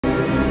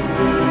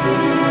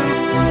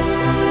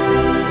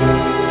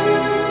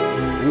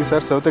ಹೆಂಗೆ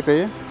ಸರ್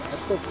ಸೌತೆಕಾಯಿ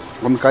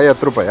ಒಂದು ಕಾಯಿ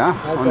 10 ರೂಪಾಯಾ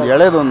ಒಂದು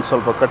ಎಳೆದು ಒಂದು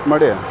ಸ್ವಲ್ಪ ಕಟ್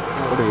ಮಾಡಿ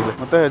ಕೊಡಿ ಇದು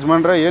ಮತ್ತು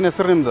ಯಜಮಾನ್ರೆ ಏನು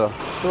ಹೆಸರು ನಿಮ್ಮದು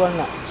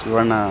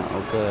ಶಿವಣ್ಣ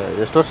ಓಕೆ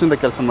ಎಷ್ಟು ವರ್ಷದಿಂದ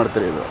ಕೆಲಸ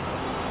ಮಾಡ್ತೀರಿ ಇದು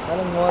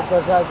 30 ವರ್ಷ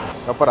ಆಯ್ತು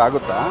ವ್ಯಾಪಾರ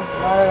ಆಗುತ್ತಾ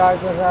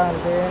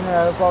ಅಂತ ಏನು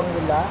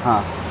ಹೇಳ್ಕೊಂಗಿಲ್ಲ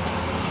ಹಾಂ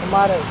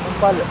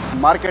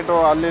ಮಾರ್ಕೆಟು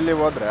ಅಲ್ಲಿ ಇಲ್ಲಿ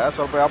ಹೋದರೆ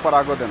ಸ್ವಲ್ಪ ವ್ಯಾಪಾರ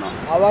ಆಗೋದೇನೋ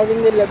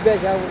ಅವಾಗಿಂದ ಲಭ್ಯ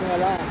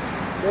ಆಗೋದ್ಮೇಲೆ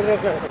ಬೇರೆ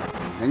ಕಡೆ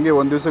ಹೆಂಗೆ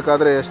ಒಂದು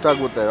ದಿವಸಕ್ಕಾದರೆ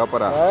ಎಷ್ಟಾಗುತ್ತೆ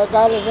ವ್ಯಾಪಾರ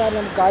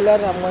ನಮ್ಮ ಕಾಲ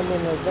ನಮ್ಗೊಂದು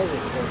 200 ರೂಪಾಯಿ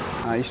ಸಿಗ್ತದೆ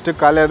ಇಷ್ಟು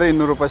ಖಾಲಿ ಆದರೆ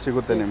 200 ರೂಪಾಯಿ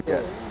ಸಿಗುತ್ತೆ ನಿಮಗೆ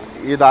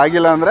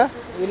ಇದಾಗಿಲ್ಲ ಅಂದರೆ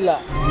ಇಲ್ಲ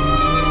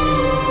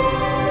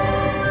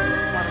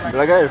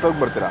ಬೆಳಗ್ಗೆ ಎಷ್ಟೊತ್ತು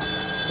ಬರ್ತೀರಾ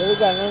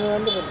ಬೆಳಿಗ್ಗೆ 11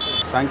 ಗಂಟೆ ಬರ್ತೀವಿ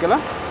ಸಾಯಂಕಾಲ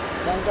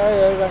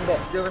 7 ಗಂಟೆ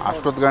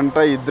ಅಷ್ಟೊತ್ತು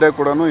ಗಂಟೆ ಇದ್ದರೆ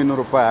ಕೂಡ 200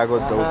 ರೂಪಾಯಿ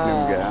ಆಗುತ್ತೆ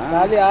ನಿಮಗೆ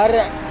ಖಾಲಿ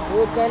ಆರೆ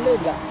ಉಳ್ಕೊಂಡು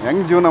ಇಲ್ಲ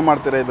ಹೆಂಗೆ ಜೀವನ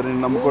ಮಾಡ್ತೀರಾ ಇದ್ರಲ್ಲಿ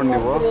ನಂಬ್ಕೊಂಡು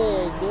ನೀವು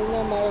ಜೀವನ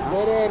ಮಾಡಿ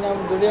ಬೇರೆ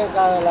ನಮ್ಗೆ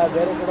ದುಡಿಯೋಕ್ಕಾಗಲ್ಲ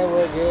ಬೇರೆ ಕಡೆ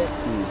ಹೋಗಿ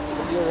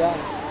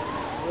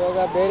ಇವಾಗ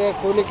ಬೇರೆ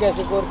ಕೂಲಿ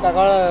ಕೆಲಸಕ್ಕೆ ಹೋಗಿ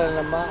ತಗೊಳ್ಳಲ್ಲ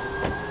ನಮ್ಮ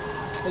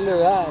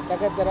ಇಲ್ಲವ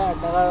ತಗೋತಾರ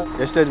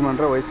ಎಷ್ಟು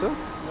ಯಜಮಾನ್ರೆ ವಯಸ್ಸು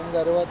ನಮ್ಗೆ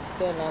 64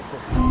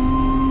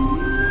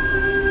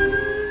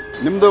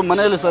 ನಿಮ್ಮದು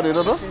ಮನೆಯಲ್ಲಿ ಸರ್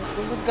ಇರೋದು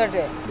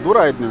ಸುಂಕದಕಟ್ಟೆ ದೂರ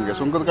ಆಯ್ತು ನಿಮಗೆ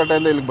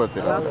ಸುಂಕದಕಟ್ಟೆಯಿಂದ ಇಲ್ಲಿಗೆ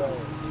ಬರ್ತೀರಾ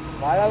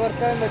ಭಾಳ ವರ್ಷ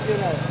ಬರ್ತೀವಿ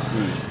ನಾವು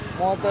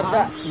 30 ವರ್ಷ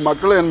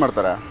ಮಕ್ಕಳು ಏನು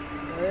ಮಾಡ್ತಾರೆ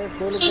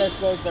ಕೂಲಿ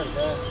ಕೆಲಸಕ್ಕೆ ಹೋಗ್ತಾರೆ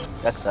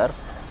ಯಾಕೆ ಸರ್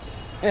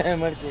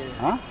ಮಾಡ್ತೀವಿ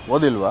ಹಾಂ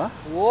ಓದಿಲ್ವಾ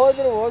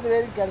ಹೋದ್ರೆ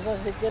ಕೆಲಸ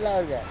ಸಿಕ್ಕಿಲ್ಲ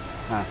ಅವ್ರಿಗೆ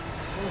ಹಾಂ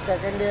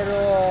ಸೆಕೆಂಡ್ ಇಯರು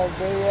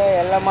ಬೇರೆ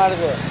ಎಲ್ಲ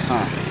ಮಾಡಿದ್ರು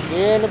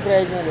ಏನು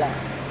ಪ್ರಯೋಜನ ಇಲ್ಲ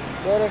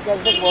ಬೇರೆ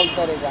ಕೆಲಸಕ್ಕೆ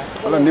ಹೋಗ್ತಾರೆ ಈಗ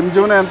ಅಲ್ಲ ನಿಮ್ಮ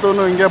ಜೀವನ ಅಂತೂ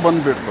ಹಿಂಗೆ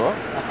ಬಂದುಬಿಟ್ಟು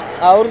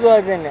ಅವ್ರದ್ದು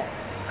ಅದೇನೆ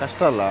ಕಷ್ಟ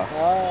ಅಲ್ಲ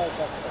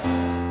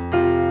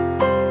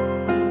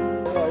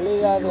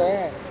ಹಳ್ಳಿಗಾದ್ರೆ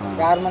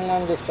ಯಾರ ಮನೆ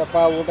ಒಂದು ಇಷ್ಟಪ್ಪ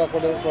ಊಟ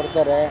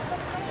ಕೊಡ್ತಾರೆ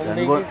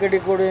ಒಂದು ಕಡಿ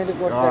ಕೊಡಿ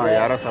ಕೊಡ್ತಾರೆ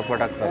ಯಾರೋ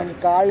ಸಪೋರ್ಟ್ ಆಗ್ತಾರೆ ಒಂದು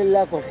ಕಾಳಿಲ್ಲ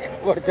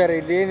ಕೊಡ್ತಾರೆ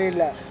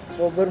ಇಲ್ಲೇನಿಲ್ಲ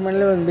ಒಬ್ಬರ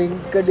ಮನೇಲಿ ಒಂದು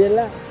ಬೆಂಕಿ ಕಡಿ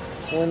ಎಲ್ಲ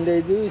ಒಂದು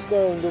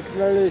ಒಂದು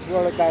ಉಪ್ಪಿನಳ್ಳಿ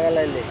ಇಸ್ಕೊಳ್ಳೋಕ್ಕಾಗಲ್ಲ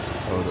ಇಲ್ಲಿ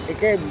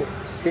ಯಾಕೆ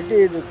ಸಿಟಿ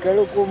ಇದು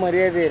ಕೆಳಕ್ಕೂ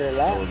ಮರ್ಯಾದೆ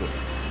ಇರಲ್ಲ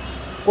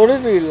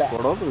ಕೊಡೋದು ಇಲ್ಲ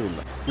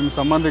ನಿಮ್ಮ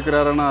ಸಂಬಂಧಿಕರು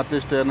ಯಾರನ್ನ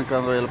ಅಟ್ಲೀಸ್ಟ್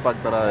ಏನಕ್ಕಂದ್ರೆ ಹೆಲ್ಪ್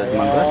ಆಗ್ತಾರ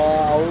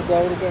ಹೌದು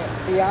ಅವ್ರಿಗೆ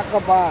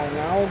ಯಾಕಪ್ಪ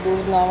ನಾವು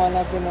ದುಡ್ಡು ನಾವು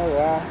ಅನ್ನತ್ತೀನೋಗ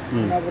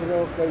ಇನ್ನೊಬ್ರದ್ದು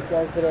ಕೈ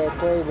ಚಾಸ್ರೆ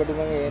ಕೋಯಿ ಬಡಿ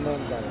ಮಗ ಏನು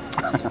ಅಂತಾರೆ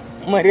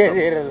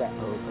ಮರ್ಯಾದೆ ಇರಲ್ಲ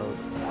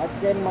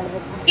ಅದಕ್ಕೇನು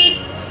ಮಾಡ್ಬೇಕು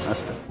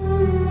ಅಷ್ಟೇ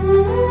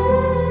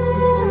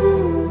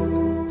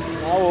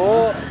ನಾವು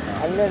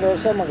 12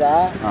 ವರ್ಷ ಮಗ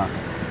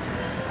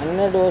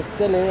 12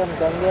 ವರ್ಷದಲ್ಲಿ ನಮ್ಮ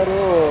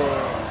ತಂದೆಯವರು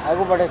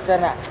ಆಗು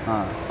ಬಡಿಸ್ತಾನೆ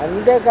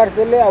ಅಂದೇ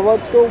ಖರ್ಚಲ್ಲಿ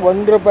ಅವತ್ತು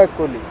 1 ರೂಪಾಯಿ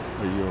ಕೂಲಿ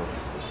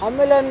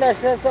ಆಮೇಲೆ ಒಂದು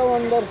ಅಷ್ಟು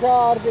ಒಂದು ವರ್ಷ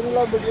 6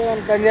 ತಿಂಗಳು ಬಿಟ್ಟರೆ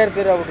ನಮ್ಮ ತಂದೆಯರು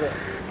ತೀರೋಗ್ಬಿಟ್ರು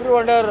ಇಬ್ಬರು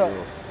ಒಳ್ಳೆಯವರು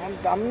ನಮ್ಮ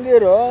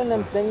ತಮ್ಮದಿರು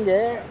ನಮ್ಮ ತಂದೆ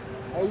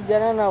 5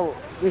 ಜನ ನಾವು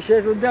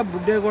ವಿಶೇಷ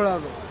ಬುಡ್ಡೆಗಳು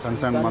ಅದು ಸಣ್ಣ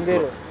ಸಣ್ಣ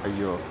ಮಕ್ಕಳು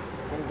ಅಯ್ಯೋ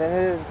ನಮ್ಮ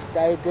ತಂದೆ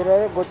ತಾಯಿ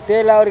ತೀರೋದು ಗೊತ್ತೇ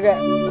ಇಲ್ಲ ಅವ್ರಿಗೆ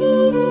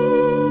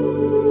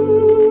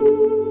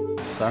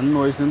ಸಣ್ಣ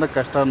ವಯಸ್ಸಿನಿಂದ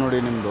ಕಷ್ಟ ನೋಡಿ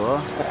ನಿಮ್ಮದು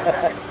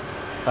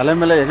ತಲೆ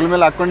ಮೇಲೆ ಹೆಗಲ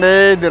ಮೇಲೆ ಹಾಕ್ಕೊಂಡೇ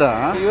ಇದ್ದೀರಾ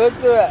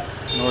ಇವತ್ತು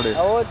ನೋಡಿ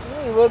ಅವತ್ತು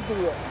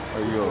ಇವತ್ತಿಗೆ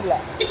ಅಯ್ಯೋ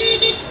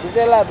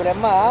ಬಿಟ್ಟಿಲ್ಲ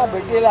ಬ್ರಹ್ಮ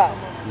ಬಿಟ್ಟಿಲ್ಲ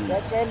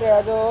ಯಾಕೆಂದ್ರೆ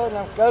ಅದು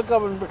ನಾವು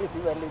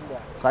ಕೇಳ್ಕೊಂಡ್ಬಂದ್ಬಿಟ್ಟಿದ್ದೀವಿ ಅಲ್ಲಿಂದ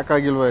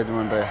ಸಾಕಾಗಿಲ್ವಾ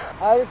ಯಜಮಾನ್ರೆ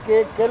ಅದು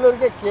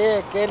ಕೆಲವ್ರಿಗೆ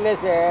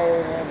ಕೇರ್ಲೆಸ್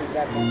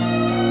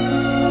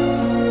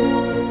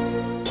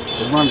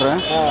ಯಜಮಾನ್ರೆ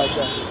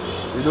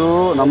ಇದು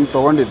ನಮ್ಮ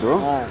ತೊಗೊಂಡಿದ್ದು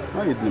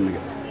ಇದು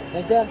ನಿಮಗೆ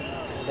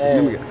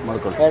ನಿಮಗೆ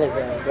ಮಾಡ್ಕೊಳ್ಳಿ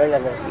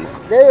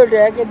ದಯವಿಟ್ಟು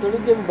ಯಾಕೆ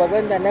ದುಡಿತೀವಿ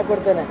ಭಗವಂತ ಅನ್ನ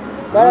ಕೊಡ್ತಾನೆ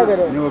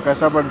ನೀವು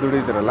ಕಷ್ಟಪಟ್ಟು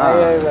ದುಡಿತೀರಲ್ಲ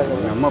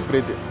ನಮ್ಮ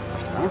ಪ್ರೀತಿ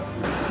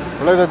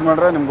ಒಳ್ಳೇದು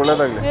ಯಜಮಾನ್ರೆ ನಿಮ್ಗೆ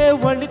ಒಳ್ಳೇದಾಗಲಿ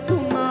ಒಳಿತು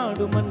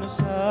ಮಾಡು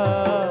ಮನುಷ್ಯ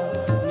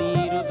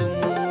ನೀರುದು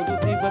 3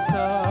 ದಿವಸ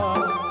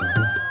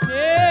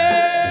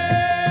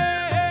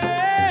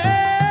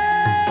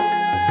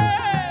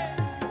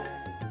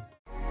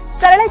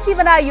ಸರಳ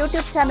ಜೀವನ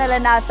ಯೂಟ್ಯೂಬ್ ಚಾನೆಲ್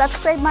ಅನ್ನು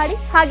ಸಬ್ಸ್ಕ್ರೈಬ್ ಮಾಡಿ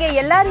ಹಾಗೆ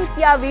ಎಲ್ಲಾ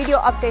ರೀತಿಯ ವಿಡಿಯೋ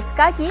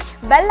ಅಪ್ಡೇಟ್ಸ್ಗಾಗಿ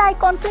ಬೆಲ್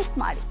ಐಕಾನ್ ಕ್ಲಿಕ್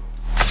ಮಾಡಿ